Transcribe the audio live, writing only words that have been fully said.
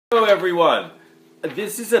everyone.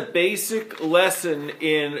 This is a beginner's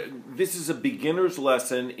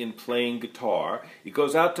lesson in playing guitar. It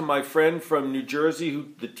goes out to my friend from New Jersey,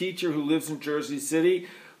 the teacher who lives in Jersey City,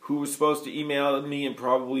 who was supposed to email me and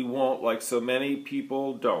probably won't, like so many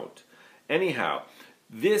people don't. Anyhow,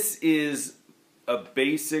 this is a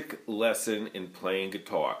basic lesson in playing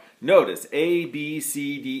guitar. Notice A, B,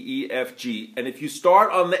 C, D, E, F, G. And if you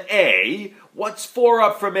start on the A, what's 4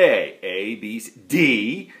 up from A? A, B, C,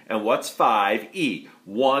 D. And what's 5? E.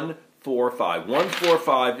 1, 4, 5. 1, 4,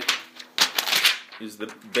 5 is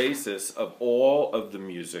the basis of all of the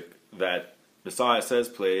music that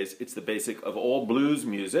Messiahsez plays. It's the basic of all blues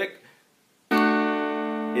music.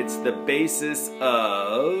 It's the basis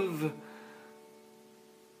of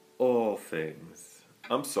all things.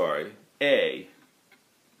 I'm sorry. A,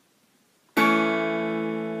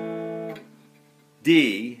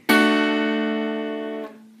 D,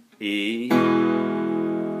 E,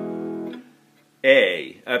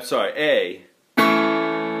 A. I'm sorry. A,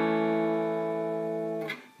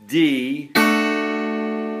 D,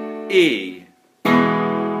 E,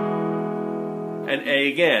 and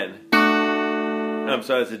A again. I'm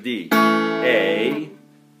sorry, it's a D. A,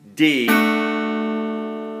 D,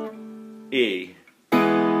 E.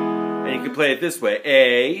 And you can play it this way.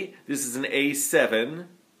 A, this is an A7,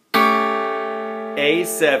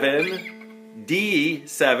 A7,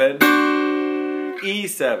 D7,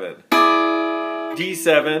 E7,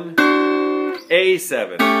 D7,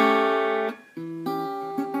 A7.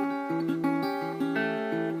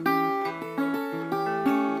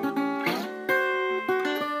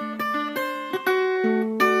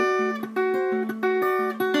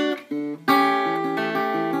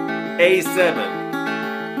 A7,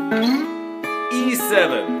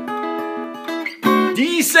 E7,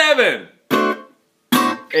 D7,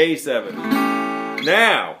 A7.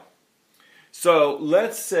 Now, so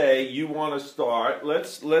let's say you want to start.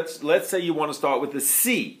 Let's say you want to start with the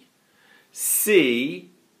C. C,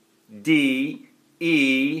 D,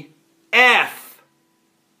 E, F,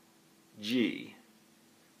 G.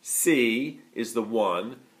 C is the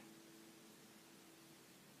 1.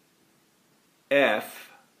 F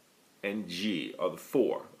and G are the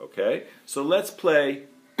 4, okay? So let's play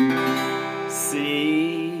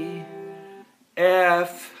C,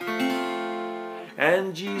 F,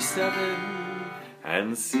 and G7,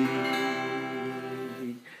 and C,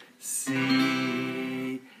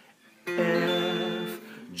 C, F,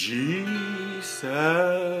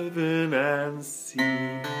 G7, and C,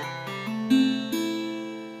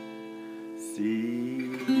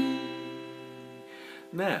 C.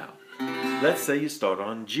 Now, let's say you start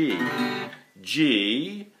on G.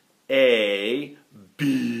 G, A,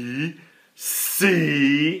 B,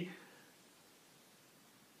 C.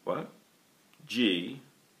 What? G,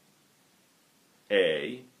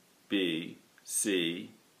 A, B,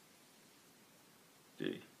 C,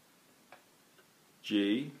 D.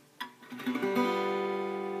 G.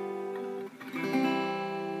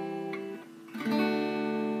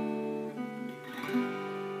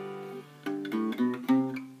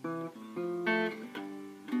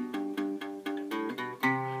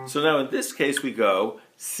 So now in this case we go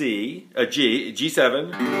C,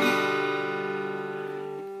 G7,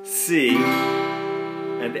 C,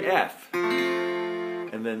 and F,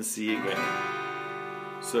 and then C again.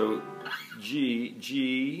 So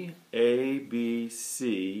G, A, B,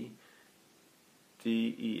 C,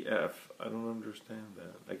 D, E, F. I don't understand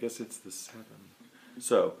that. I guess it's the 7.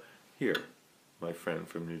 So here, my friend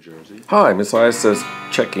from New Jersey. Hi, Messiahsez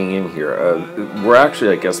checking in here. We're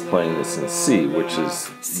actually, I guess, playing this in C, which is,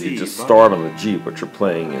 you just start on the G, but you're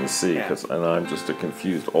playing in C, and I'm just a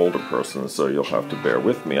confused older person, so you'll have to bear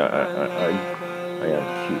with me. I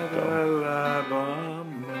am cute, though.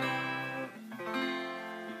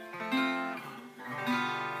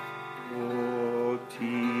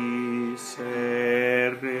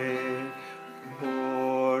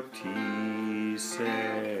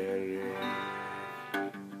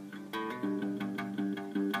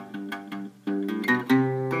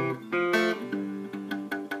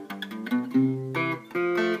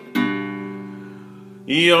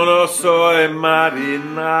 Yo no soy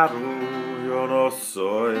marinero, yo no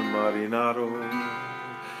soy marinero,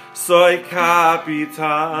 soy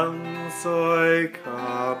capitán, soy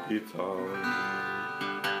capitán.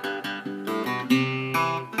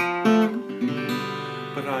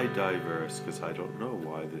 But I diverse because I don't know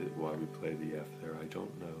why we play the F there. I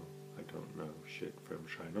don't know shit from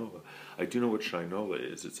Shinola. I do know what Shinola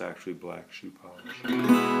is. It's actually black shoe polish.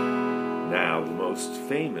 Now the most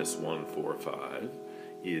famous 1, 4, 5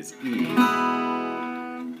 is E,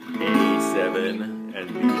 A7, and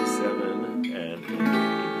B7, and A.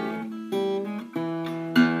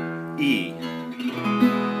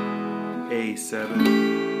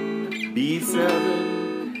 7,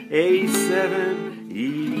 B7, A7,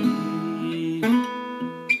 E.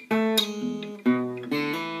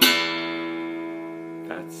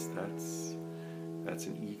 That's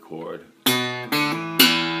an E chord.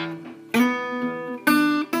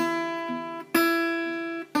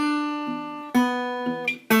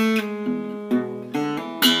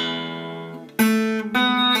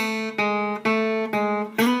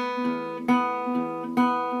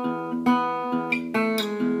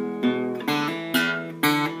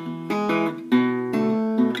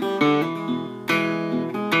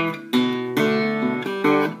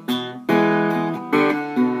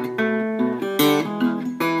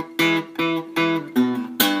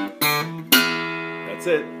 That's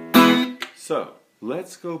it. So,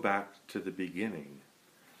 let's go back to the beginning.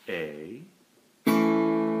 A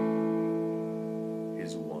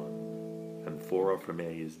is 1, and 4 up from A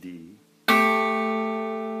is D,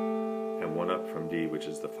 and 1 up from D, which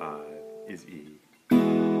is the 5, is E.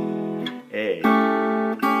 A,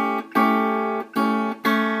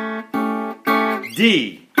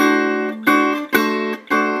 D,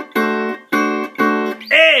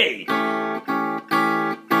 A,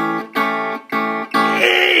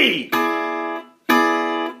 E,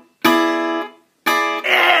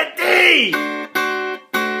 and D,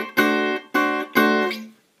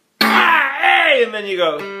 A, and then you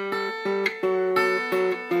go.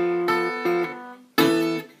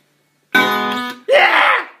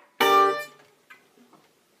 Yeah!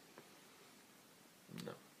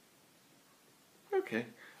 No. Okay,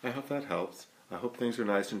 I hope that helps. I hope things are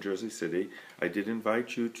nice in Jersey City. I did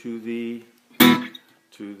invite you to the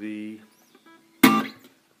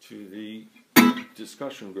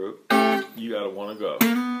discussion group. You gotta want to go.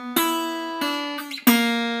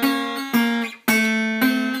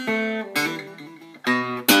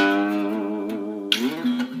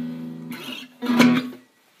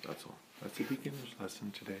 That's all. That's the beginner's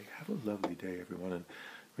lesson today. Have a lovely day, everyone, and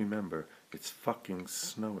remember, it's fucking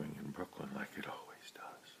snowing in Brooklyn like it always does.